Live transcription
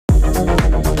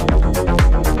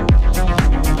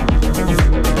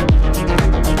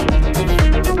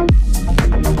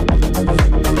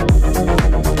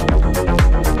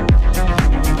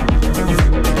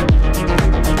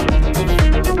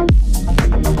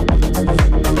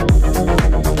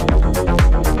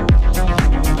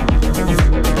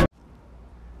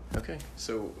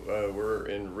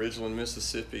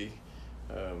Mississippi.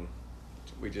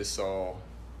 We just saw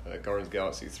Guardians of the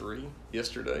Galaxy 3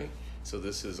 yesterday, so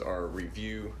this is our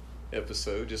review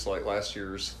episode, just like last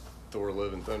year's Thor: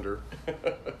 Love and Thunder.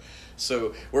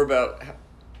 So we're about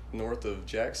north of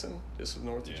Jackson, just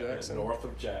north of Jackson. North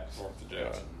of Jackson,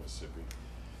 Mississippi.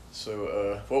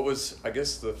 So what was, I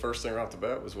guess the first thing right off the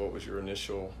bat was, what was your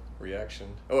initial reaction?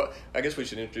 Oh, I guess we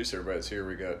should introduce everybody that's here.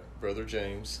 We got Brother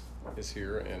James is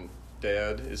here, and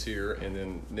Dad is here, and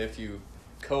then nephew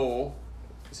Cole.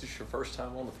 This is your first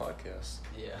time on the podcast.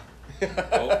 Yeah.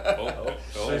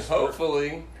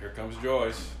 Hopefully. Here comes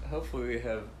Joyce. Hopefully we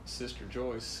have Sister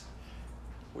Joyce.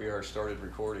 We are started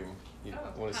recording. You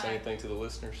want to say anything to the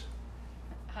listeners?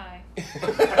 Hi.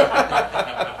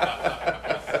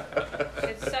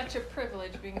 It's such a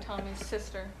privilege being Tommy's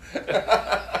sister.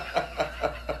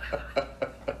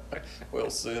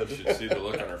 Well said. You should see the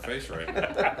look on her face right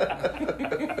now.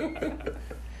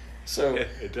 So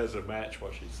it doesn't match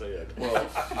what she said. Well,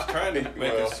 she's trying to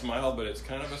make us smile, but it's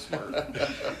kind of a smirk.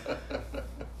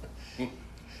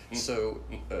 So,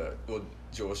 well,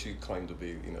 Joyce, you claim to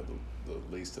be, the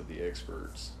least of the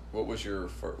experts. What was your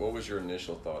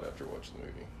initial thought after watching the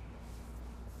movie?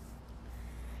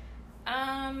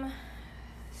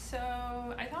 So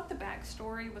I thought the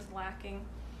backstory was lacking.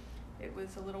 It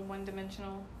was a little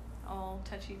one-dimensional, all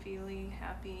touchy-feely,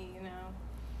 happy,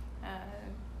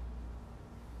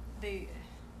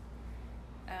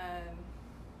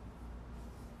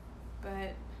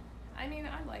 but I mean,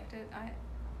 I liked it. I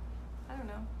don't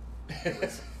know. It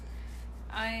was,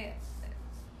 I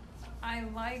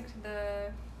liked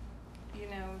the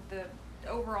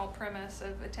overall premise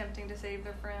of attempting to save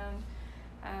their friend.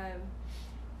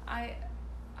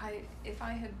 If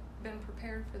I had been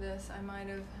prepared for this, I might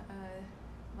have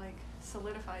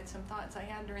solidified some thoughts I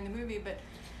had during the movie. But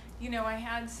I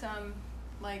had some,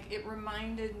 it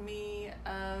reminded me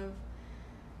of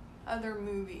other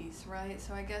movies, right?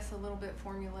 So I guess a little bit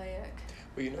formulaic.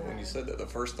 Well, when you said that, the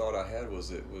first thought I had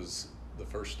was it was the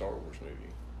first Star Wars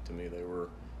movie. To me, they were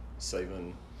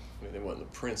saving. I mean, it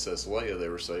wasn't the Princess Leia they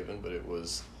were saving, but it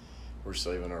was, we're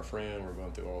saving our friend. We're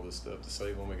going through all this stuff to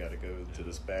save him. We got to go to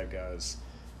this bad guy's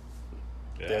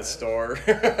Death Star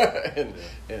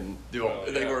and do all.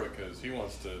 They were, because he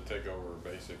wants to take over,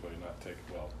 basically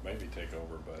maybe take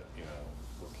over, but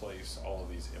replace all of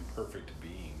these imperfect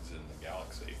beings in the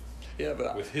galaxy. Yeah,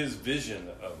 but with his vision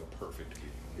of a perfect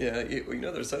being. Yeah,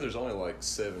 there's only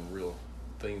 7 real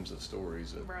themes of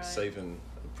stories. Right. Saving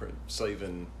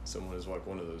someone is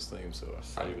one of those themes. So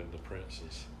saving the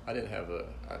princess. I didn't have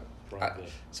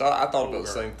so I thought about the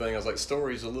same thing. I was like,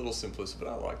 story's a little simplistic, but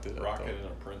I liked it. Rocket and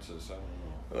a princess. I don't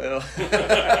know. Well,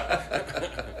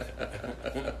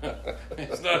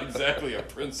 it's not exactly a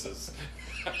princess.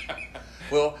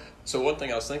 Well, so one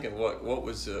thing I was thinking, what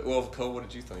was Cole? What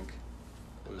did you think?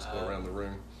 We'll just go around the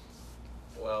room.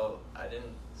 Well, I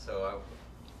didn't. So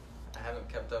I haven't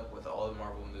kept up with all the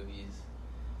Marvel movies.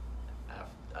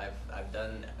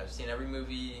 I've seen every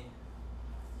movie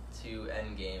to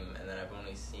Endgame, and then I've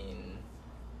only seen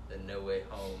the No Way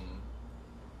Home,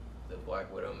 the Black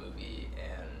Widow movie,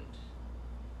 and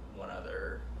one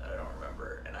other that I don't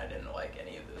remember, and I didn't like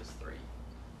any of those 3.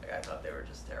 I thought they were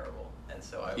just terrible, and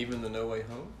so even the No Way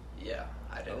Home. Yeah,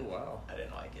 I didn't. Oh wow. I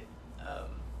didn't like it,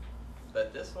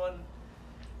 but this one.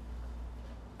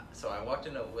 So I walked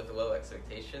in with low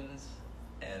expectations,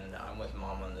 and I'm with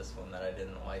Mom on this one that I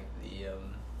didn't like the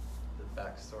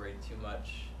backstory too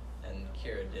much, and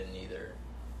Kira didn't either.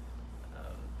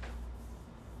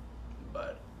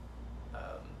 But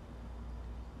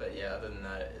yeah, other than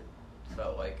that, it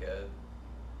felt like a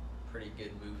pretty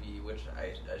good movie, which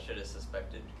I should have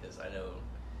suspected because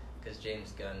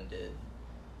James Gunn did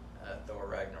Thor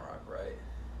Ragnarok, right?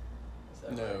 Is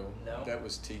that No, right? No, that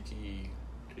was Tiki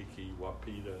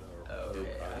Wapita.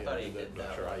 Okay, I thought he did that.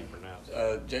 Not sure how you pronounce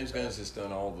it. James Gunn has just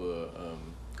done all the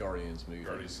Guardians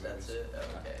movies. That's it.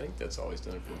 Okay. I think that's all he's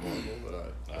done for Marvel,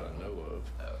 but I don't know of.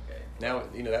 Okay. Now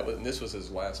this was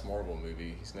his last Marvel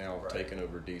movie. He's now taken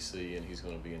over DC, and he's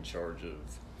going to be in charge of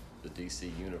the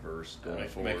DC universe going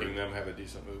forward. Making them have a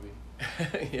decent movie.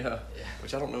 Yeah.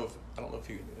 Which I don't know if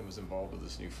he was involved with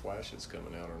this new Flash that's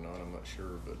coming out or not. I'm not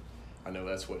sure, but I know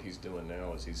that's what he's doing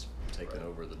now. Is he's taking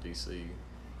over the DC.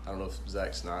 I don't know if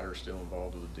Zack Snyder's still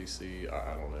involved with the DC.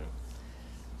 I don't know.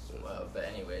 But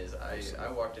anyways, I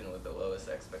walked in with the lowest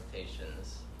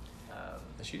expectations.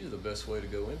 That's usually the best way to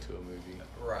go into a movie.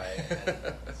 Right.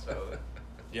 So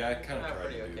yeah, I kind of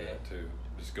tried to do okay. that too.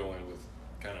 Just go in with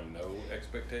kind of no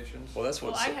expectations. Well, that's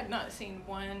what. I had not seen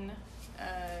one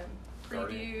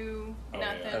preview,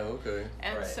 nothing. Oh, okay.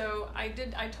 And so I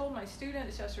told my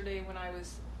students yesterday when I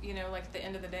was you know, like at the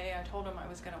end of the day, I told him I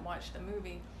was going to watch the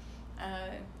movie.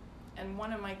 And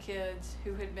one of my kids,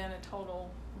 who had been a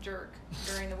total jerk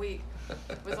during the week,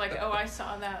 was like, "Oh, I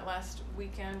saw that last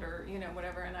weekend," or, you know,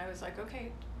 whatever. And I was like,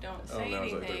 "Okay, don't say I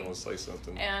was like, they're anything." gonna say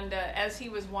something. And as he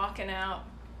was walking out,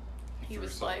 he Threw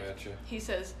was something like, at you. he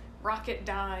says, "Rocket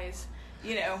dies,"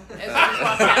 you know, as he was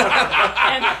walking out.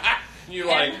 And, You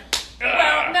like,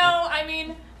 well, no, I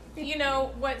mean, you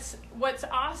know, what's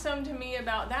awesome to me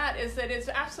about that is that it's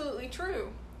absolutely true,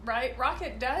 right?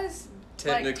 Rocket does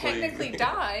technically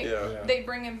die. Yeah. They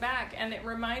bring him back, and it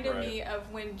reminded Right. me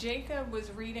of when Jacob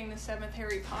was reading the 7th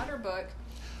Harry Potter book.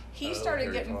 He Oh, started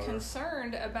Harry getting Potter.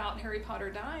 concerned about Harry Potter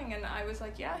dying, and I was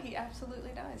like, "Yeah, he absolutely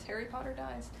dies. Harry Potter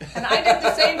dies." And I did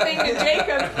the same thing to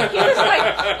Jacob. He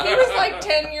was like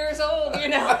 10 years old, you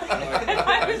know. And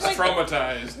I was he's like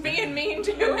traumatized. being mean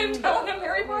to him and telling him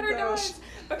Harry Potter gosh. dies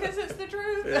because it's the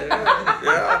truth.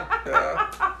 Yeah.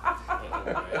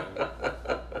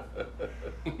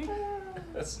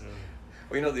 That's,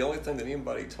 well, you know, the only thing that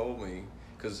anybody told me,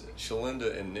 because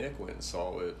Shalinda and Nick went and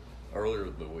saw it earlier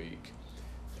in the week,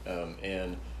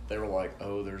 and they were like,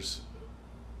 "Oh, there's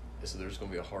going to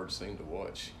be a hard scene to watch.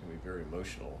 It's going to be very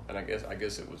emotional." And I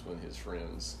guess it was when his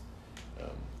friends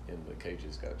in the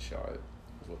cages got shot,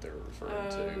 is what they were referring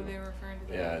to. Oh, they were referring to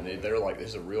that. Yeah, and they were like, "This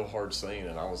is a real hard scene,"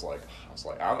 and I was like,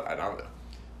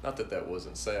 not that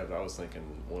wasn't sad, but I was thinking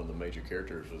one of the major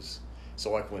characters was. So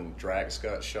like when Drax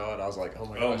got shot, I was like, "Oh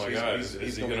my Oh gosh, my God, he's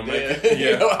is he gonna gonna be make dead." it? You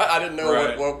Yeah. know, I didn't know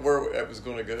Right. where it was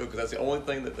going to go, because that's the only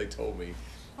thing that they told me.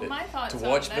 Well, that my thoughts to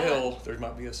on watch that- Bill, there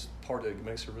might be a part that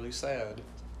makes her really sad.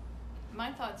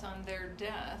 My thoughts on their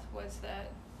death was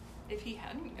that if he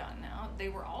hadn't gotten out, they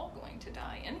were all going to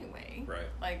die anyway. Right.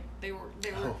 Like they were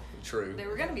Oh, true. they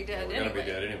were going to be dead They were anyway. gonna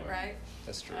be dead anyway. Right.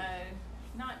 That's true.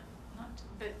 Not,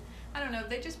 but I don't know.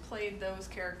 They just played those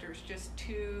characters just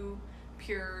too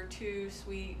pure, too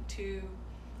sweet, too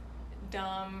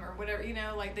dumb, or whatever. You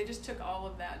know, like they just took all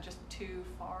of that just too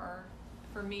far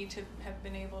for me to have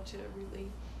been able to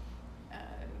really.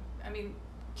 I mean,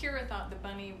 Kira thought the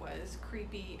bunny was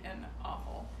creepy and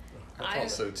awful. I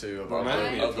thought so too. Well,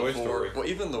 reminded me of Toy four- Story. Well,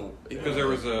 even the Because there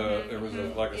was a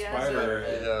like a Yeah, spider.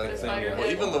 Yeah, The spider well,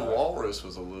 head. even the walrus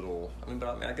was a little.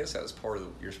 I guess that was part of.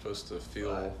 You're supposed to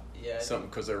feel Yeah, I something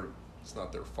because it's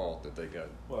not their fault that they got.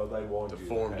 Well, they wanted you to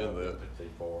Deformed have in that. empathy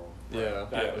for them. Yeah,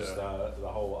 That was yeah. the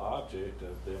whole object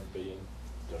of them being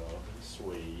dumb and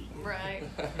sweet. Right.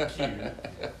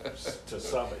 Cute to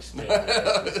some extent.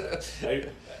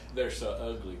 They're so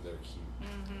ugly, they're cute.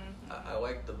 Mm-hmm. I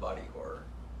like the body horror.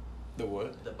 The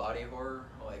what? The body horror,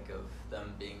 like of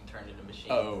them being turned into machines.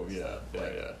 Oh and yeah, stuff. yeah,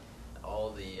 Like, yeah. all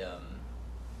the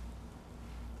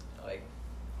like,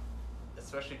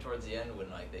 especially towards the end when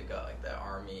like they've got like the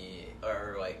army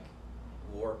or like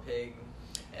War Pig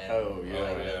and Oh, yeah.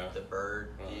 like, Oh, yeah. the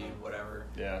bird dude, Uh-huh. whatever.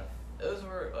 Yeah. Those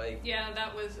were like Yeah,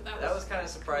 that was kind of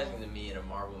surprising cool. to me in a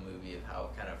Marvel movie of how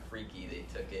kind of freaky they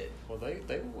took it. Well,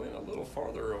 they went a little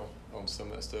farther on some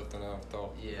of that stuff than I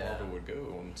thought Yeah. Marvel would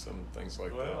go on some things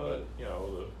like Well, that. you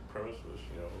know, the premise was,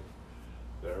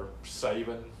 they're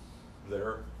saving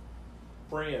their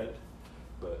friend,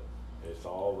 but it's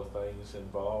all the things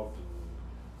involved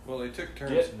Well, they took in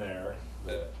turns. getting there.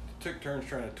 That, Took turns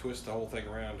trying to twist the whole thing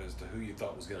around as to who you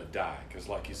thought was going to die. Because,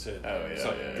 like you said, Oh, yeah, it's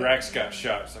like yeah. Drax got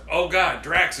shot. It's like, oh God,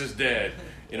 Drax is dead.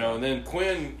 And then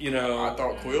Quinn, I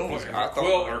thought Quill was.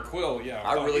 Quill. Yeah,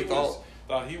 I really thought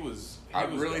he was. I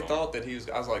was really gone. thought that he was.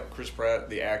 I was like, Chris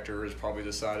Pratt, the actor, has probably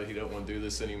decided he don't want to do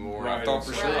this anymore. I Right, thought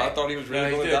for sure. I right. thought he was Yeah,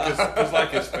 really he going did to die. because like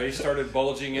his face started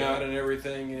bulging Yeah. out and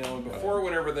everything. And before,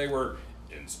 whenever they were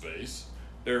in space,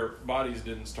 their bodies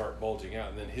didn't start bulging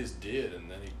out, and then his did, and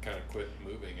then he kind of quit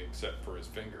moving except for his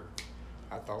finger.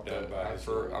 I thought Down that. by I his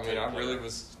little tape really player.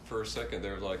 was for a second. They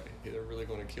were like, they're really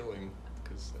going to kill him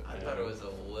because I thought it was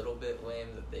a little bit lame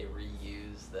that they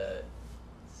reused that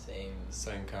same.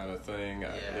 same kind of thing.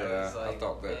 Yeah, Yeah, it was I like,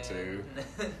 thought that man. too.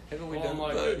 Haven't we Well, I'm done?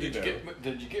 like, but, did you know.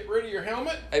 did you get rid of your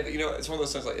helmet? Hey, but it's one of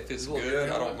those things like if it's Little good,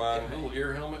 ear I don't helmet? mind. Little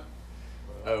ear helmet.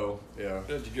 Oh yeah.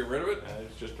 Did you get rid of it? and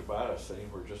it's just about a scene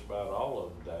where just about all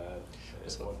of them died.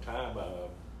 At So- one time,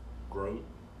 Groot,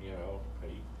 he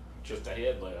just a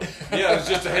head left. Yeah, it was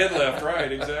just a head left,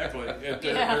 right? Exactly.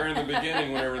 Yeah. During the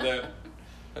beginning, whenever that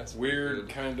That's weird good.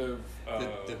 kind of.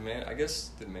 Did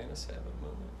Manus have a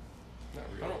moment? Not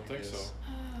really. I don't think so. guess.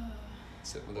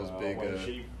 Sitting with those Well, big. when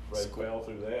they squ- fell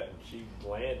through that and she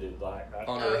landed like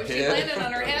On Oh, her she head. landed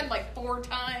on her head like 4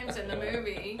 times in the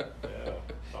movie. Yeah.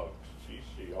 Oh,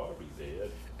 she ought to be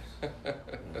dead.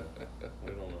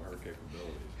 We don't know her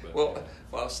capabilities, but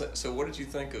well, so what did you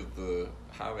think of the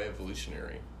High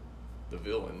Evolutionary, the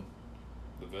villain?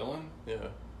 the villain. Yeah.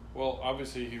 Well,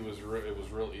 obviously it was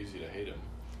real easy to hate him,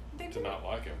 They to didn't, not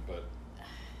like him, but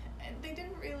they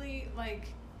didn't really like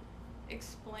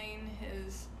explain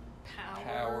his powers.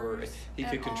 Power. He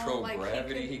at could all. control Like,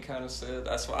 gravity. He kind of said.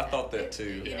 That's what I thought that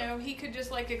too. You know, he could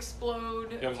just like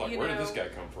explode. I was like, you where know, did this guy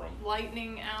come from?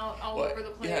 Lightning out all Well, over the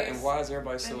place. Yeah, and why is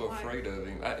everybody so And why- afraid of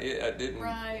him? I didn't.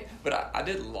 Right. But I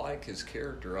did like his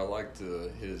character. I liked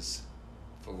his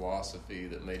philosophy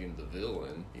that made him the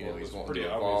villain. You know, Well, it he's was wanting pretty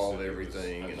to obvious evolve that he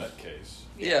everything. was a And nutcase.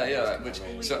 Yeah, he yeah, was but-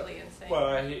 completely so- insane.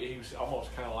 Well, he was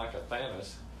almost kind of like a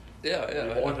Thanos.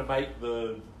 yeah, He wanted to make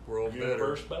the World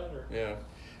universe better. Yeah.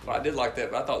 Well, I did like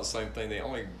that, but I thought the same thing. They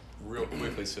only real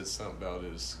quickly said something about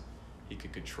is he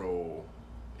could control.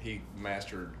 He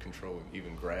mastered controlling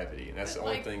even gravity, and that's But, the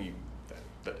only like- thing you.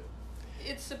 But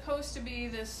It's supposed to be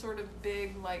this sort of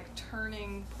big like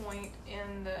turning point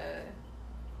in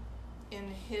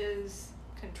his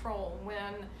control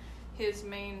when his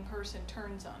main person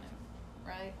turns on him,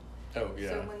 right? oh yeah.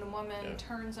 So when the woman Yeah.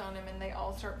 turns on him and they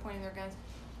all start pointing their guns,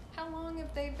 how long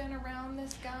have they been around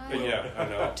this guy? Yeah, I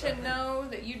know. To know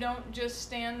that you don't just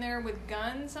stand there with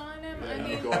guns on him. I Yeah,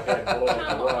 mean, go ahead and blow it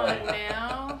come away. on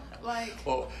now, like.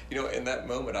 Well, you know, in that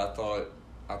moment, I thought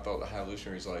the High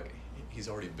Evolutionary's like he's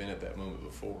already been at that moment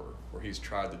before, where he's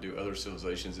tried to do other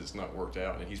civilizations, it's not worked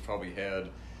out, and he's probably had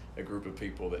a group of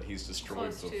people that he's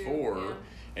destroyed Close to, before, yeah.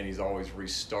 and he's always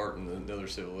restarting another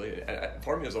civilization.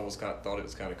 Part of me was almost kind of thought it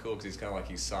was kind of cool because he's kind of like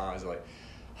he sighs like,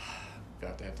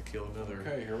 got to have to kill another.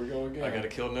 Okay, here we go again. I got to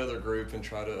kill another group and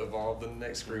try to evolve the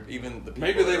next group. Even the people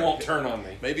Maybe they that are- won't turn on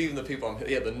me. Maybe even the people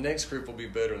the next group will be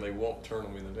better and they won't turn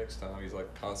on me the next time. He's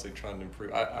like constantly trying to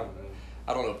improve. I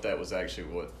don't know if that was actually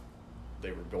what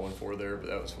they were going for there, but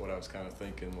that was what I was kind of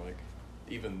thinking. Like,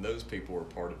 even those people were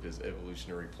part of his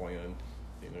evolutionary plan.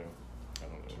 You know, I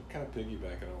don't know. Kind of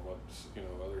piggybacking on what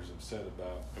others have said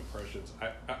about impressions.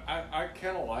 I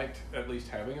kind of liked at least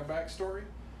having a backstory,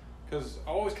 because I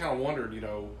always kind of wondered,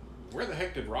 where the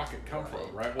heck did Rocket come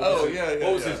from, right?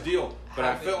 What was his deal? But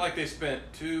I felt like they spent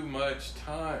too much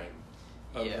time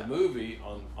of the movie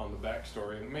on the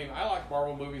backstory. I mean, I like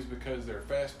Marvel movies because they're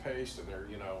fast paced and they're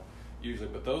usually,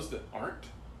 but those that aren't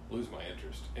lose my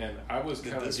interest. And I was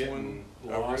Did kind of this getting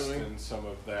one- oh, lost really? in some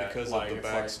of that Because like, of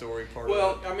the it's like- backstory part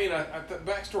well, of it? I mean, the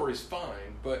backstory's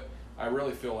fine, but I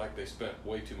really feel like they spent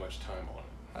way too much time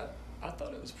on it. I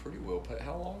thought it was pretty well put.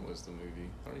 How long was the movie?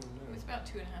 I don't even know. It was about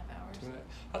 2.5 hours. 2.5.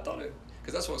 I thought it,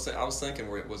 because that's what I was saying. I was thinking,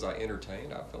 was I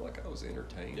entertained? I felt like I was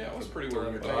entertained. Yeah, it was for pretty well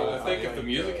 30 entertaining. I minutes. think if the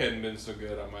music hadn't been so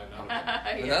good, I might not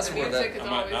have. Yeah, that's the where music that- is I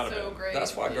might always not have so been. great.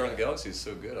 That's why Guardians of the Galaxy is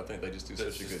so good. I think they just do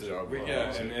That's such a just good job. with Yeah,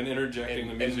 music. and interjecting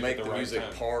the music and make at the, the right music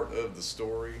time. part of the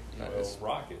story. Well, It's-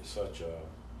 Rocket's such a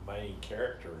main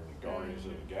character in the Guardians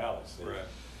of the Galaxy Right.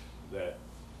 that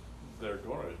they're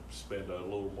going to spend a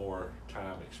little more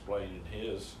time explaining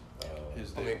his.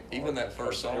 His I mean, even that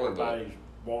first song, everybody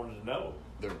wanted to know.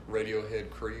 the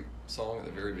Radiohead Creep song at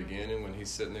the very beginning when he's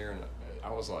sitting there, and I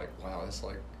was like, wow, that's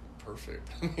like perfect.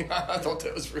 I mean, I thought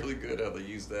that was really good how they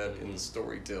used that in the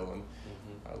storytelling.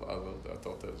 I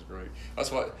thought that was great.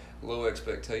 That's why low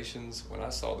expectations. When I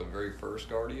saw the very first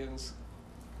Guardians,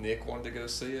 Nick wanted to go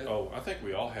see it. Oh, I think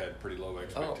we all had pretty low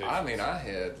expectations. I mean, I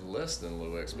had less than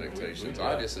low expectations. we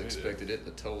I did. just We did. expected it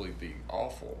to totally be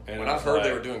awful. And when it I was heard they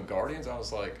like- were doing Guardians, I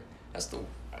was like,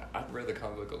 I'd read the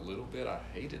comic book a little bit. I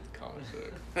hated the comic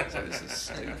book. I was like, this is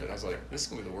stupid. I was like, this is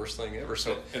going to be the worst thing ever.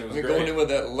 So, And it was I mean, going great. in with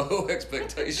that low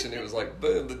expectation, it was like,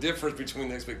 boom, the difference between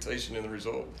the expectation and the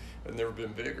result had never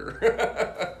been bigger.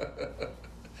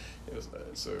 It was bad.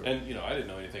 So, And I didn't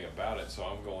know anything about it, so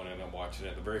I'm going in and I'm watching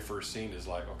it. The very first scene is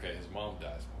like, okay, his mom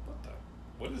dies.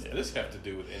 What does this have to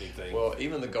do with anything? well,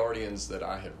 even the Guardians that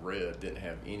I had read didn't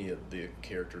have any of the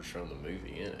characters from the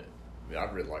movie in it. I mean,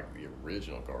 I've read like the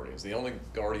original Guardians. The only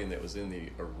Guardian that was in the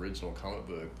original comic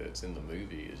book that's in the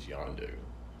movie is Yondu.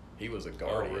 He was a oh,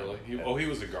 Guardian. really? He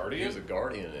was a Guardian? He was a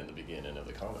Guardian in the beginning of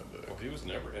the comic book. Well, he was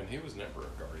never a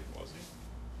Guardian, was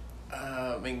he?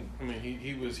 I mean,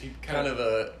 he kind of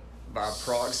a by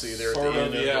proxy there at Sort the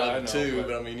of, end yeah, I of know, two, but-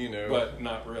 but I mean, but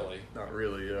not really. not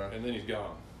really. Yeah, And then he's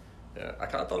gone. yeah. I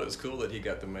kind of thought it was cool that he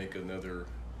got to make another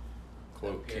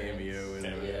quote Appearance. cameo in,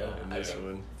 Yeah, in I this think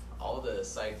one. all the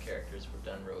side characters were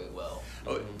done really well.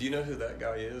 Oh, do you know who that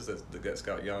guy is? That's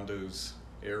got Yondu's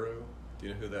arrow. Do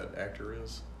you know who that actor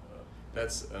is?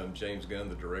 That's James Gunn,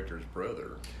 the director's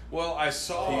brother. Well, I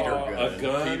saw Peter a Gunn.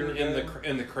 gun Peter in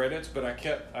Gunn? the credits, but I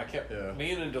kept Yeah.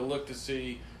 meaning to look to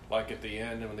see, like at the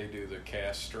end when they do the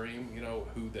cast stream,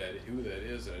 who that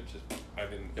is, and I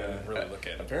didn't really look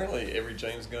at it. Apparently, every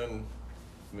James Gunn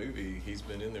movie, he's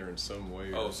been in there in some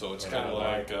way. Oh, so it's or kind of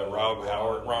like Ron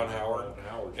Howard,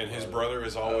 and his brother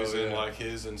is always in like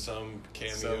his in some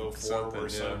cameo form or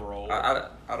some role. I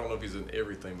don't know if he's in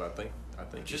everything, but I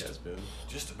think Just- he has been.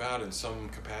 Just about in some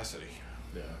capacity.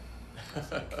 Yeah.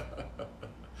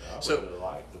 I So- really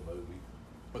liked the movie.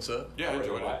 What's up? Yeah, I really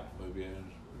enjoyed it. liked the movie,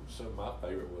 and some of my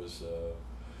favorite was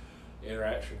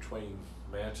interaction between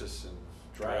Mantis and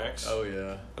Drax. Oh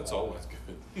yeah. That's always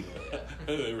good. Yeah.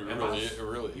 It Am I-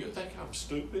 really You is. think I'm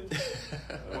stupid?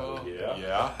 Well, yeah.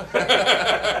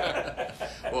 yeah.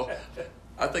 Well,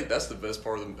 I think that's the best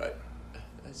part of the.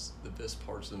 That's the best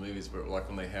parts of the movies, but like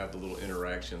when they have the little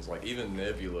interactions, like even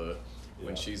Nebula,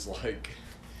 when Yeah. she's like,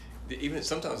 even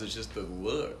sometimes it's just the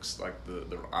looks, like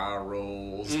the eye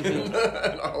rolls and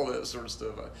all that sort of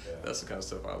stuff. That's the kind of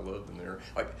stuff I loved in there.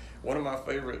 Like one of my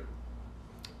favorite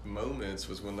moments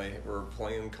was when they were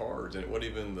playing cards, and it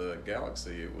wasn't even the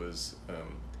Galaxy. It was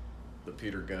the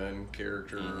Peter Gunn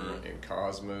character and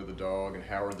Cosmo the dog and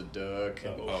Howard the duck.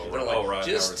 And Oh, they're right. like, Oh, right,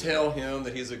 just Howard the tell duck. him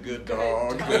that he's a good Good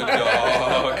dog. dog. Good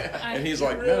dog. And he's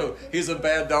like, no, he's a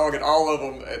bad dog, and all of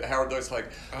them. And Howard Duck's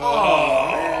like, Oh.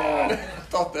 man. I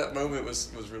thought that moment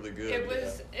was really good.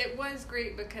 It was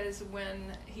great because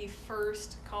when he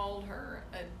first called her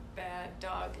a bad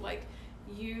dog,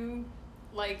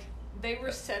 they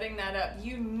were setting that up.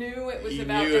 You knew it was You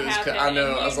about knew to it was happen. I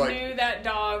know, And I was you like- knew that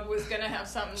dog was going to have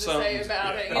something to Something, say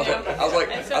about it. You I was know? like- I was like-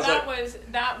 and so I was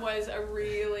that was a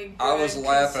really good, I was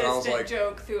laughing, I was consistent like-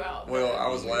 joke throughout. Well, the I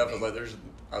was movie. laughing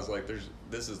like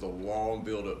this is the long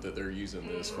build-up that they're using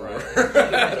this for. Right.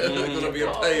 There's going to be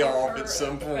a payoff at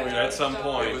some point. At some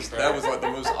point. That was like the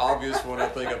most obvious one I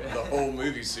think of the whole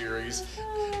movie series.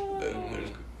 That there's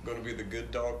going to be the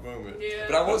good dog moment. Yeah.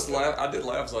 But I did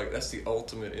laugh. I was like, that's the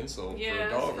ultimate insult for a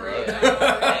Yes, dog, for right? a dog.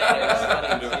 And it was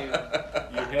funny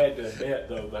too. You had to admit,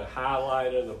 though, the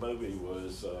highlight of the movie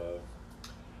was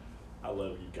I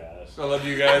love you guys. I love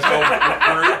you guys.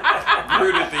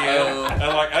 Groot at the end.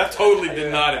 I totally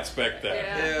did not expect that.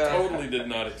 Yeah. Totally did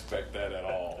not expect that at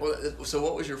all. Well, so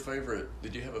what was your favorite?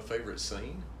 Did you have a favorite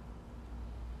scene?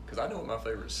 Because I know what my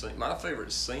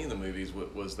favorite scene in the movies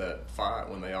was that fight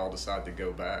when they all decide to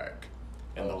go back,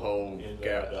 and the whole in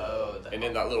gap, and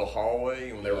in that little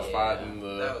hallway when they were fighting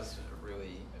That was really.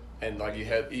 and like you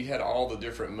had all the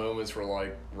different moments where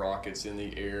like Rocket's in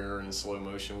the air and in slow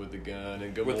motion with the gun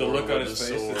and Gamora With the look on with his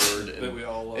the face sword that we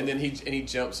all love. and then he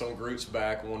jumps on Groot's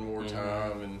back one more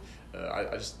time and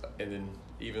and then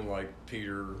even like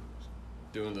Peter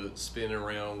doing the spin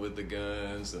around with the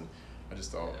guns and I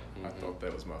just thought I thought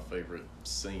that was my favorite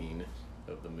scene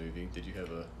of the movie. Did you have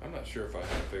a? I'm not sure if I had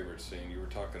a favorite scene. You were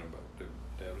talking about,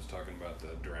 Dad was talking about the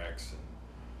Drax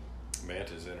and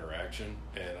Mantis interaction,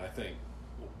 and I think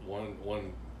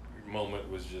one moment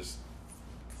was just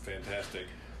fantastic.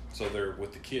 So they're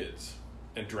with the kids,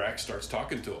 and Drax starts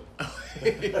talking to them,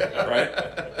 right?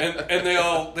 And they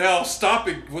all stop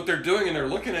what they're doing, and they're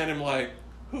looking at him like,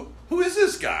 who is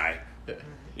this guy?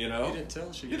 You know, You didn't tell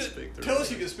us you You could didn't speak. tell us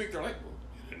you could speak. They're like, well,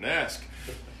 you didn't ask.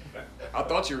 I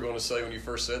thought you were going to say when you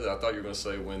first said that. I thought you were going to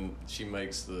say when she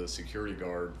makes the security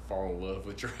guard fall in love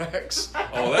with Drax.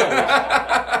 Oh,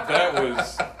 that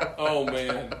was. Oh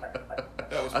man,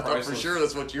 that was. I thought for priceless. sure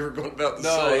that's what you were going about to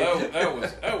No, say.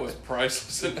 that was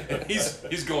priceless. And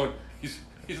he's going.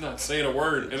 He's not saying a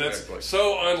word, and Exactly. that's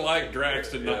so unlike Drax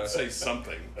to Yeah. not say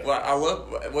something. Well, I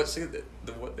love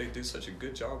what they do such a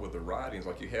good job with the writings.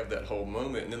 Like you have that whole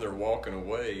moment, and then they're walking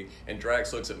away, and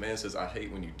Drax looks at man and says, "I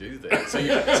hate when you do that." So you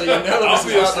know this is not the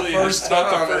Obviously, first it's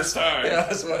time. not the first time. Yeah,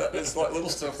 it's like little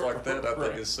stuff like that. I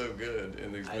Right. think is so good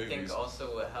in these I movies. think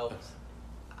also what helped,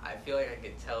 I feel like I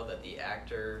could tell that the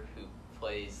actor who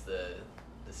plays the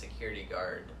security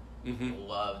guard Mm-hmm.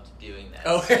 loved doing that.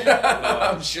 Oh, scene.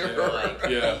 I'm sure. Like,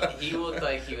 Yeah. he looked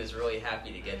like he was really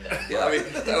happy to get that. Yeah, I mean,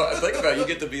 no, think about it. You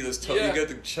get to be this. Yeah. You get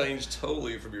to change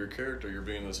totally from your character. You're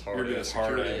being this hard You're being ass this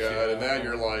hard security ass, guy, and yeah. now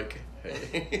you're like,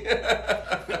 hey,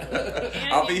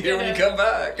 And I'll be you here get when you a- come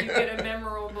back. You get a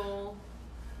memorable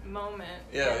moment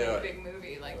Yeah, in yeah. a big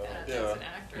movie like that Yeah. as an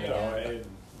actor. You know, and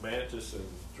Mantis and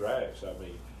Drax, I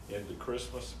mean, in the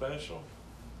Christmas special,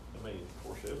 I mean, of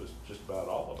course, it was just about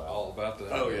all about All about the.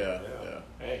 Oh yeah, yeah.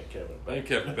 And Kevin Bacon. And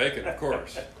Kevin Bacon, of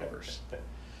course. of course.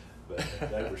 But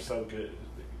they were so good.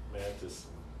 Mantis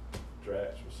and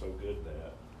Drax were so good in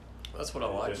that. That's what I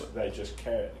like. They just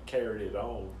carried it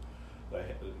on.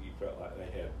 You felt like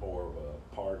they had more of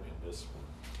a part in this one.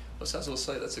 Well, so I was gonna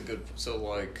say that's a good. So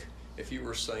like, if you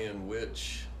were saying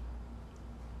which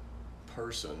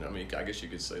person, I mean, I guess you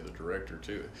could say the director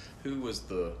too. Who was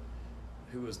the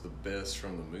best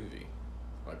from the movie?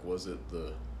 Like, was it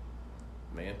the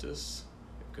Mantis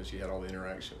because she had all the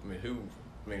interaction? I mean,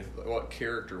 I mean, what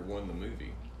character won the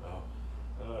movie?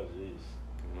 Oh, jeez.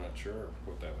 I'm not sure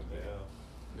what that would be.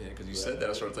 Yeah. Yeah, because you said that,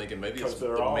 I started thinking maybe it's Because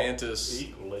they're the all Mantis.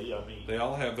 equally. I mean, They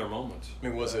all have their moments. I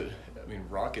mean, was it? I mean,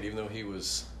 Rocket, even though he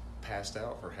was passed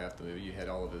out for half the movie, you had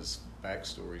all of his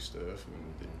backstory stuff. I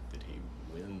mean, did he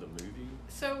win the movie?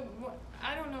 So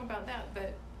I don't know about that,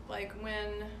 but like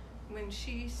when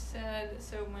she said,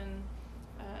 so when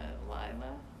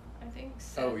Lila, I think,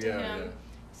 said Oh, to yeah, him, yeah.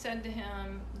 said to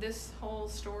him, "This whole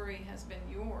story has been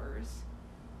yours,"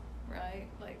 right?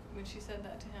 Like when she said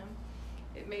that to him,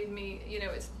 it made me,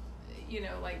 it's,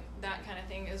 like that kind of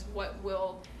thing is what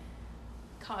will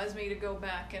cause me to go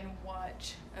back and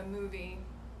watch a movie,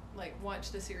 like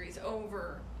watch the series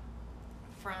over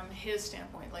from his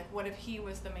standpoint. Like, what if he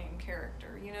was the main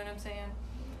character? You know what I'm saying?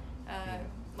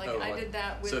 I did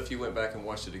that with. So if you went back and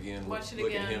watched it again, look at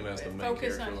him as the main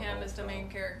focus character. on the him whole as the main time.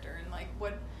 character, and like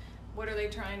what are they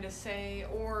trying to say,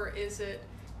 or is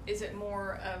it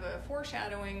more of a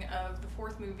foreshadowing of the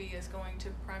fourth movie is going to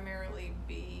primarily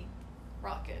be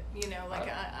Rocket?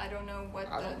 I don't know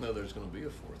what. I don't know there's going to be a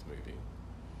fourth movie.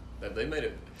 That they made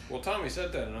it. Well, Tommy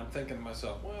said that, and I'm thinking to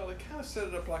myself, well, they kind of set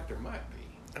it up like there might be.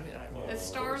 I mean, The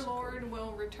Star-Lord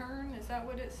will return. Is that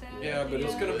what it said? Yeah, but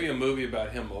it's going to be a movie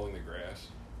about him mowing the grass.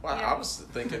 Well, Yeah. I was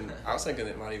thinking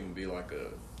it might even be like a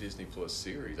Disney Plus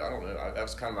series. I don't know. That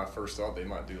was kind of my first thought. They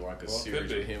might do like a Well, it could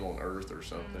series be. with him on Earth or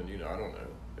something. I don't know.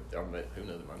 Who knows? They might They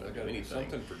not got do to do anything.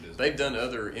 something for Disney. They've done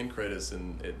other end credits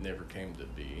and it never came to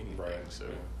be anything. Right. So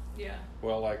Yeah. Yeah.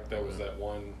 Well, like there was that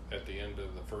one at the end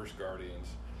of the first Guardians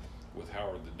with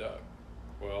Howard the Duck.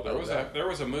 Well, there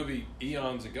was a movie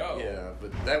eons ago. yeah,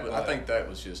 but that was, I think that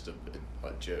was just a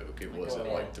joke. It wasn't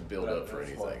well, like to build up for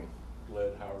that's what anything.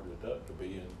 led Howard the Duck to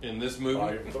be In this movie.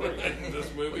 Volume 3. In this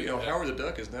Well, movie. Howard the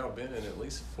Duck has now been in at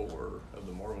least 4 of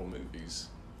the Marvel movies.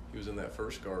 He was in that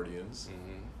first Guardians.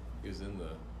 Mhm. He was in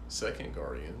the second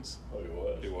Guardians. Oh, he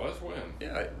was. It was when.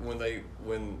 Yeah,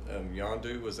 when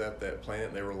Yondu was at that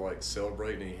planet, they were like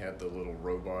celebrating. He had the little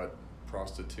robot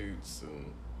prostitutes,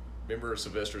 and remember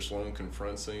Sylvester Stallone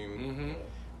confronts him. Mm-hmm.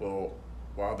 Well,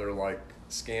 while they're like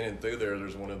scanning through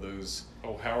there's one of those.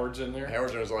 Oh, Howard's in there.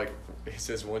 Howard's was like, it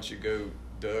says once you go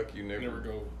duck, you never Never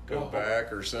go go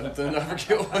back or something. I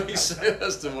forget what he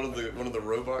says to one of the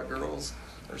robot girls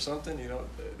or something.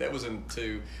 That was in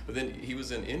 2, but then he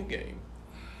was in Endgame.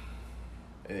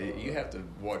 You have to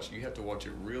watch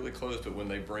it really close. But when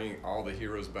they bring all the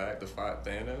heroes back to fight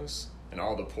Thanos and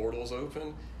all the portals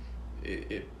open,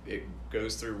 it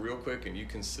goes through real quick, and you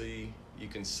can see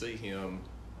him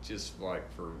just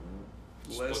like for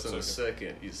less Split than a second.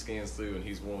 second. He scans through, and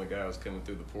he's one of the guys coming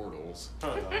through the portals.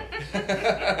 Uh-huh.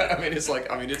 It's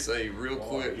a real Well,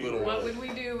 quick you- little. What would we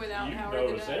do without You Howard the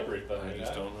notice Duck? everything. I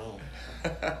just don't know.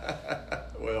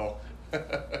 Well,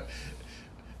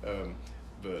 and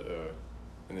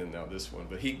then now this one,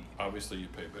 but Obviously, you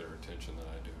pay better attention than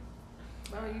I do.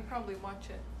 Well, you probably watch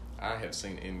it. I have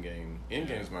seen Endgame.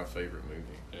 Endgame's my favorite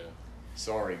movie. Yeah.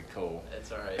 Sorry, Cole.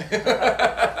 It's alright.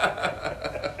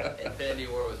 Infinity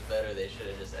War was better. They should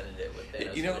have just ended it with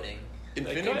Thanos winning.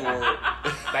 Infinity could. War.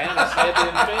 Thanos had the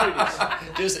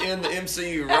Infinities. Just end the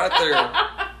MCU right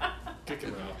Kick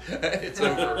him out. there. It's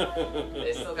over.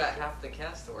 They still got half the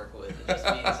cast to work with. It just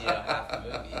means half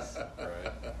the movies.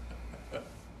 Right.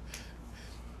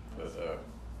 But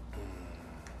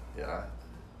yeah.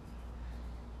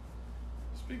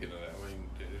 Speaking of that,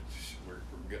 we're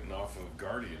getting off of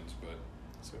Guardians, but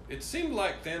So, it seemed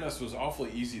like Thanos was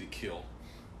awfully easy to kill.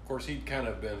 Of course, he'd kind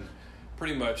of been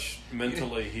pretty much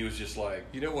mentally. He was just like,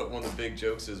 you know what? One of the big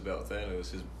jokes is about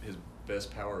Thanos. His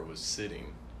best power was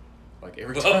sitting. Like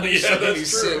every Oh, time yeah, that's he's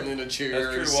true. sitting in a chair.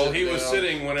 That's true. he's Well, he sitting was down,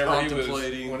 sitting whenever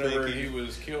contemplating, he thinking.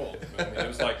 was killed. I mean, it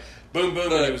was like boom,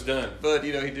 boom, and he was done. But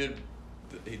he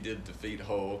did defeat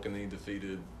Hulk, and then he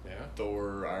defeated Yeah.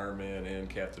 Thor, Iron Man, and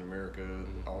Captain America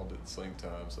Mhm. all at the same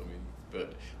time. So I mean,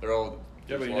 but they're all.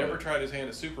 Yeah, but he there's a lot never of- tried his hand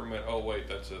at Superman. Oh wait,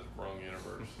 that's a wrong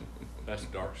universe. That's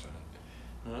dark side.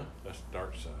 Huh? That's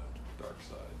dark side. Dark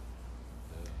side.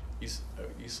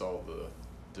 You saw the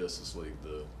Justice League,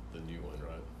 the new one,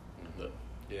 right? The,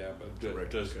 Yeah, but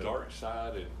Direct Does cut. dark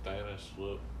side and Thanos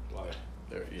look like?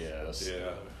 there, yes.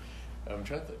 yeah. I'm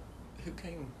trying to think. Who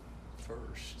came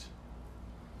first?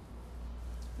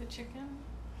 The chicken?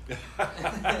 I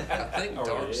think Oh,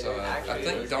 Darkseid. yeah. I Actually,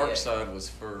 think yeah. Darkseid was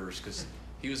first because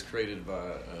he was created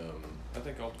by I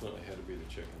think ultimately it had to be the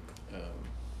chicken. um,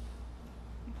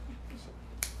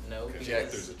 No, Okay,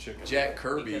 Jack- there's because, a chicken. Jack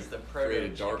Kirby because the proto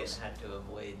created chicken Darks. had to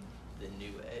avoid the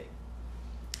new egg.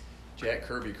 Jack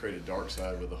Kirby created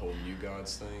Darkseid with the whole New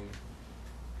Gods thing.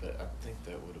 But I think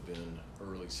that would have been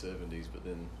early '70s. But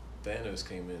then Thanos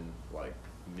came in like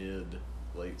mid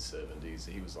late 70s.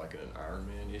 He was like in an Iron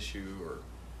Man issue or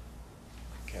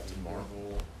Captain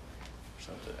Marvel or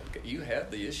something. You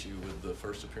had the issue with the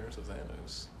first appearance of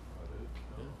Thanos. I did.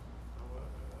 Yeah. Oh,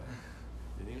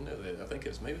 Didn't even know that. I think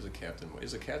maybe it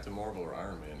was a Captain Marvel or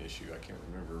Iron Man issue. I can't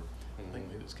remember. I think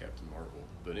maybe it was Captain Marvel.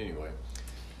 But anyway,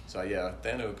 so yeah,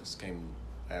 Thanos came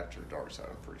after Darkseid,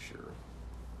 I'm pretty sure.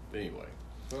 But anyway.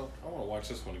 Well, I want to watch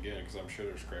this one again because I'm sure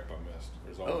there's crap I missed.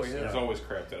 There's always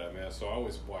crap that I missed, so I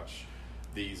always watch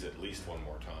these at least one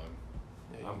more time.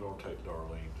 Yeah, I'm going to take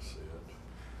Darlene to see it.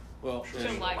 Well,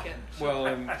 She'll like it. Well,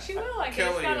 and She will like it.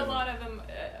 Kelly It's got a and- lot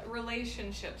of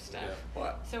relationship stuff. Yeah.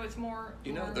 What? So it's more.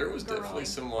 You know, more there was girly. definitely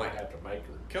some I like. have to make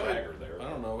her Kelly, drag her there. I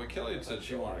don't know, but Kelly had said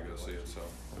she wanted to go see it, so.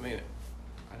 I mean,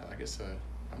 I guess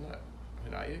I'm not. I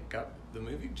mean, it got the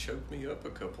movie choked me up a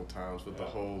couple times with the Yeah.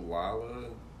 whole Lila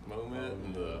moment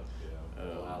and the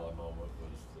Lila moment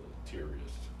was the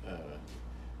teariest.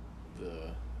 the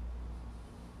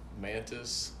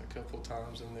Mantis a couple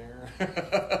times in there.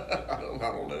 I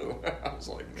don't know. I was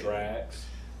like, man. Drax.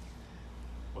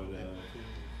 When he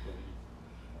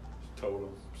told him,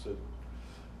 said,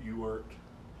 you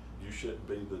shouldn't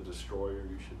be the destroyer,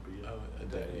 you should be Oh, a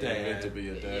dad. dad. Yeah, meant to be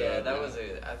a dad. Yeah, that was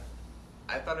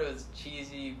I thought it was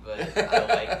cheesy, but I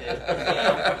liked it.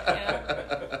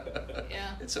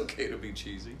 Yeah. It's okay to be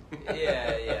cheesy.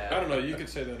 Yeah. I don't know, you could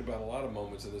say that about a lot of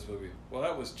moments in this movie. Well,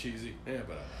 that was cheesy. Yeah,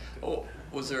 but I liked it. Oh,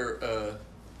 was there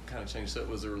kind of changed that?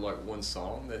 Was there like one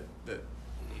song that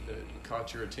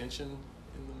caught your attention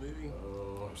in the movie?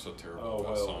 Oh, I'm so terrible Oh,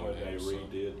 about well, song when they names, so.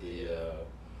 redid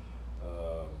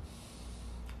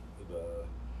the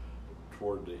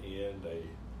toward the end,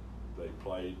 they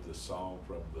played the song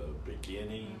from the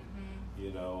beginning.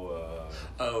 You know.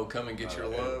 Oh, Come and Get Your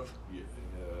Love.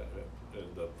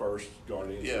 And the first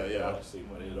Guardians Yeah, of the yeah. Galaxy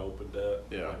when it opened up.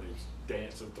 Yeah. When he's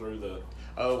dancing through the.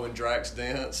 Oh, when Drax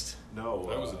danced. No.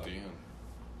 That was at the end.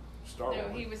 Star No,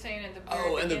 Wars. he was saying at the very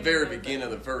Oh, in the beginning very of the- beginning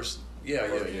of the first. Yeah.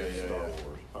 Star Wars.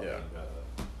 I Yeah.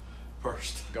 mean,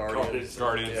 first Guardians.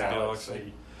 Guardians of the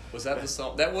Galaxy. Was that the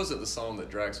song? That wasn't the song that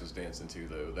Drax was dancing to,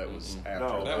 though. That was after.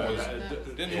 No, That was.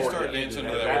 that- Didn't he toward start the end, dancing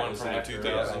to and that one was from the after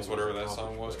 2000s, whatever that was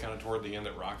song was, accomplished. kind of toward the end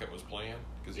that Rocket was playing?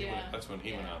 Because Yeah. that's when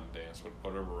he went Yeah. out and danced,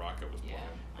 whatever Rocket was Yeah.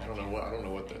 playing. I don't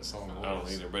know what that song was. I don't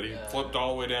either, but he Yeah. flipped all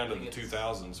the way down to I the think it's-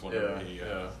 2000s whenever Yeah, he.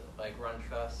 yeah. Like run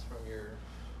fast from your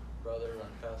brother, run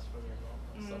fast from your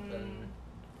mom, or something.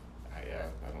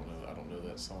 I don't know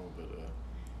that song, but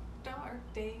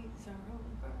Dark days are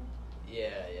over.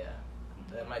 Yeah.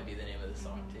 That might be the name of the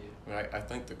song too. I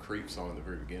think the Creep song in the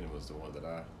very beginning was the one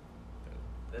that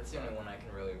That's the only one I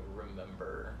can really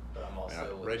remember. But I'm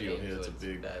also with Radiohead's James, a so it's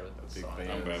big bad with the song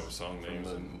band. I'm bad with song from names.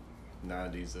 the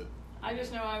 90s that. I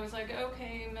just know I was like,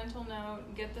 okay, mental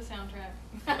note, get the soundtrack.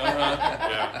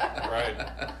 Yeah,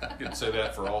 right. You could say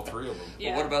that for all three of them. Yeah,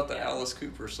 Well, what about the yeah. Alice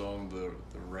Cooper song, the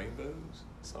Rainbows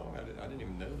song? I didn't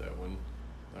even know that one.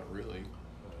 Not really.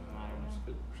 I don't know.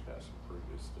 Cooper's got some pretty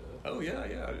good stuff. Oh yeah.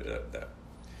 That.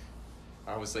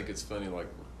 I always think it's funny, like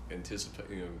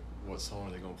anticipating, what song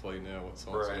are they gonna play now? What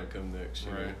song's Right. gonna come next?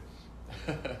 You Right.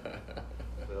 know?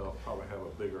 They'll probably have a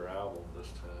bigger album this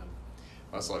time.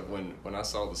 I was like, when I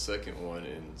saw the second one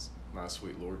and My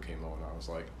Sweet Lord came on, I was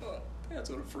like, oh, that's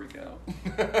gonna freak out.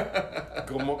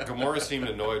 Gamora seemed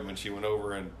annoyed when she went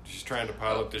over and she's trying to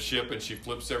pilot the ship and she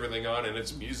flips everything on and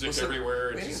it's music Well, so, everywhere.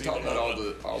 And we she didn't seemed talk about all she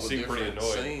the seemed pretty different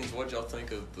annoyed. scenes. What'd y'all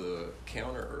think of the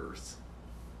Counter Earth?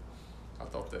 I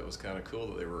thought that was kind of cool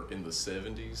that they were in the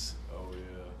 70s. Oh yeah.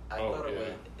 I Oh, thought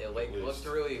yeah. it like At least. looked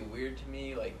really weird to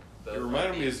me. Like both It reminded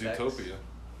like, me the of effects- Zootopia.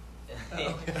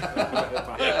 Yeah,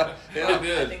 Yeah, it I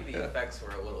did. think the Yeah. effects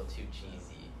were a little too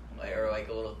cheesy, or like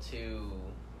a little too.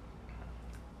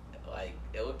 Like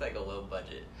it looked like a low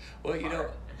budget. Well, you know,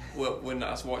 part. when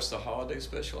I watched the holiday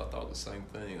special, I thought the same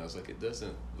thing. I was like, it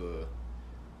doesn't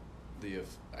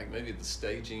like maybe the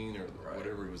staging or Right.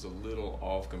 whatever was a little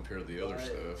off compared to the other Right.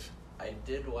 stuff. I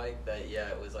did like that. Yeah,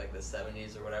 it was like the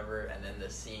 70s or whatever, and then the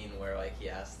scene where like he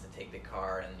has to take the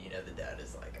car, and the dad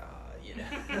is like,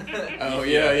 Oh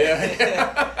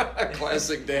yeah.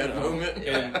 Classic dad You know, moment.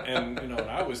 And and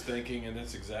I was thinking, and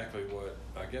that's exactly what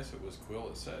I guess it was Quill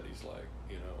that said. He's like,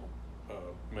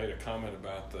 made a comment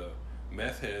about the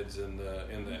meth heads in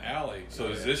the alley. So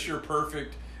is this your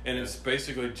perfect? And it's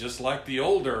basically just like the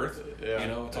old Earth. Yeah.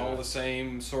 It's all the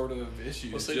same sort of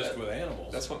issues, Well, see, just with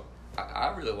animals. That's what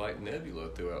I really liked Nebula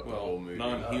throughout the whole movie.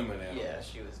 non-human animals. Yeah,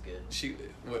 she was good. She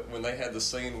when they had the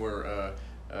scene where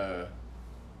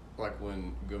like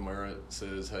when Gamera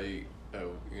says, "Hey,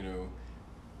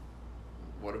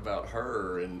 what about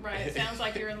her? And Right. It sounds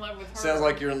like you're in love with her. sounds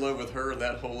like you're in love with her, and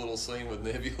that whole little scene with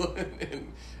Nebula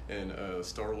and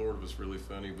Star-Lord was really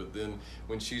funny. But then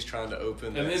when she's trying to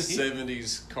open that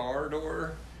 70s car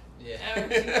door. Yeah.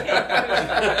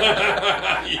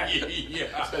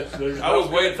 I was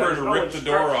waiting for her to rip the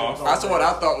door off. That's what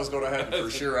I thought was going to happen for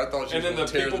sure. I thought she And was then going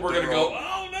the to tear people were going to go,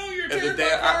 "Oh no, you're And tearing the my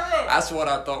dad, car up." that's what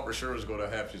I thought for sure was going to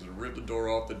happen. She's going to rip the door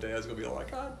off. The dad's going to be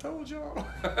like, I told y'all.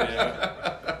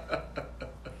 Yeah.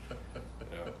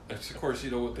 And of course,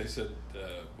 you know what they said,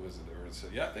 was it? They said,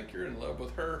 yeah, I think you're in love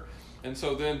with her. And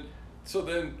so then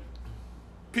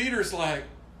Peter's like,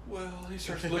 well, he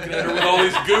starts looking at her with all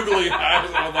these googly eyes.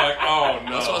 And I'm like, oh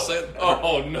no. That's what I said.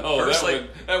 Oh no, Her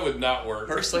that would not work.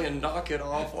 Her saying knock it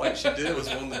off like she did was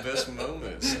one of the best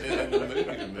moments in the movie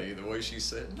to me. The way she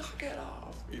said, knock it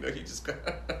off. You know, he just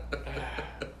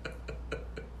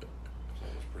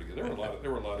There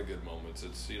were a lot of good moments.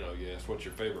 It's you asked what's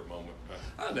your favorite moment.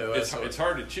 I know it's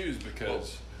hard to choose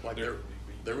because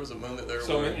there was a moment there.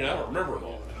 So where, I don't remember a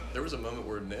moment. There was a moment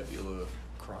where Nebula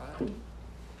cried.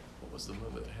 What was the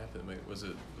moment that happened? Was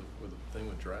it with the thing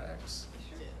with Drax?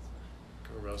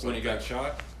 When he got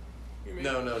shot.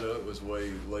 No. It was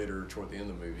way later toward the end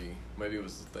of the movie. Maybe it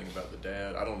was the thing about the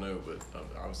dad. I don't know, but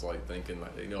I was like thinking,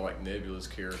 like Nebula's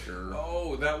character.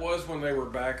 Oh, that was when they were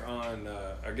back on.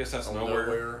 I guess that's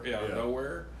Nowhere. Yeah,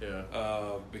 Nowhere. Yeah.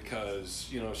 Because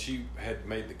she had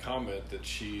made the comment that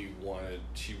she was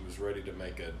ready to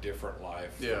make a different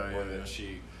life. That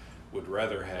she would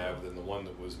rather have than the one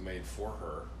that was made for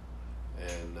her.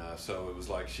 And so it was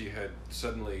like she had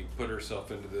suddenly put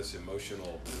herself into this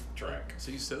emotional track.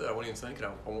 So you said that, I wasn't even thinking.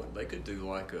 They could do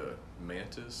like a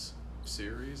Mantis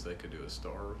series. They could do a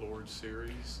Star-Lord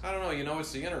series. I don't know.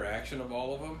 It's the interaction of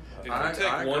all of them. If I you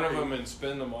take one of agree. them and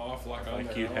spin them off like I on think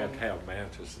their you'd own, have to have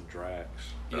Mantis and Drax.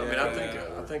 I mean, I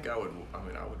think I would. I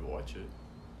mean, I would watch it.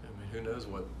 I mean, who knows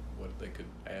what they could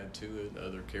add to it?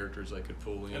 Other characters they could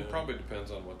pull in. It probably depends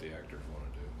on what the actors want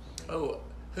to do. Oh,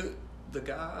 who? The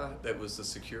guy that was the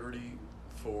security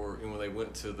for when they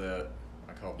went to that,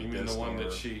 I call it the You mean Death the one Star.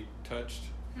 that she touched?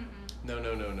 No.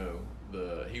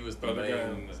 He was the Other guy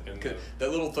main. in that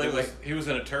little thing. He was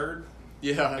in a turd.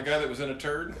 Yeah, The guy that was in a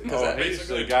turd. He's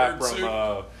the guy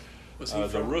from Was he The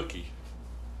from- Rookie.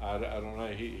 I don't know.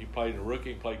 He played The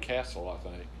Rookie and played Castle, I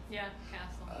think. Yeah,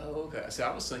 Castle. Oh, okay. See,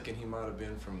 I was thinking he might have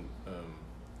been from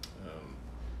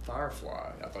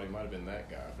Firefly. I thought he might have been that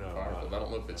guy from No, Firefly. I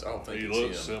don't know if it's. I don't think He it's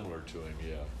looks him. similar to him,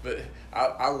 yeah. But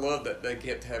I love that they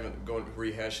kept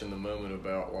rehashing the moment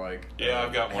about like.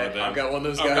 I've got one of them. I've got one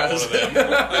of those I've guys. got one of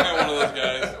them. I got one of those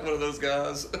guys. One of those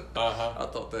guys. Uh-huh. I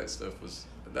thought that stuff was.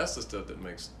 That's the stuff that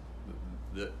makes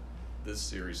this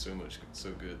series so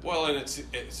good. Well, and it's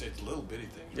little bitty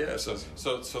things. Yeah, Right?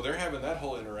 So they're having that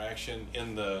whole interaction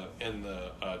in the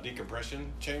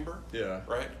decompression chamber. Yeah.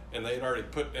 Right, and they had already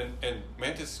put and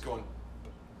Mantis is going.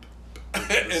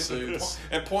 The suits.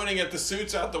 And pointing at the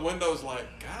suits out the windows like,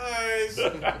 guys, there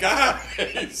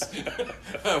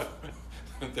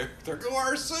go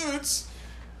our suits.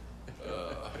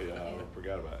 Yeah, I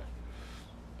forgot about it.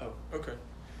 Oh, okay.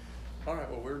 All right.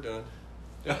 Well, we're done.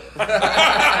 End of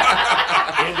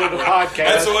the podcast.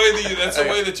 That's the way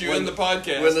that you end the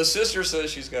podcast. When the sister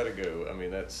says she's got to go, I mean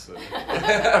that's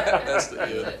that's the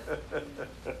end.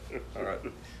 All right.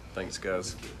 Thanks,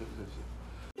 guys.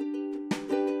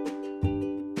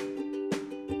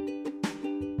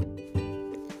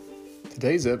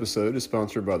 Today's episode is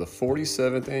sponsored by the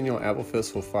 47th Annual Apple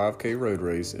Festival 5K Road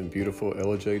Race in beautiful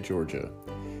Ellijay, Georgia,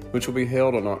 which will be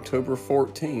held on October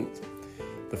 14th.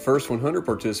 The first 100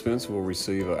 participants will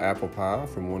receive an apple pie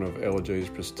from one of Ellijay's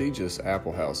prestigious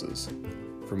apple houses.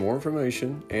 For more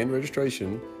information and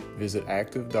registration, visit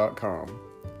active.com.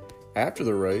 After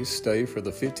the race, stay for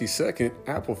the 52nd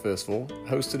Apple Festival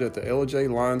hosted at the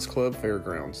Ellijay Lions Club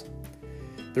Fairgrounds.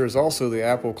 There is also the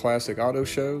Apple Classic Auto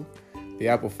Show, the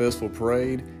Apple Festival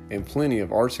Parade, and plenty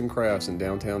of arts and crafts in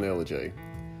downtown Ellijay.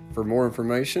 For more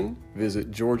information, visit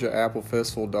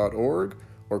georgiaapplefestival.org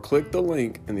or click the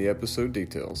link in the episode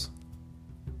details.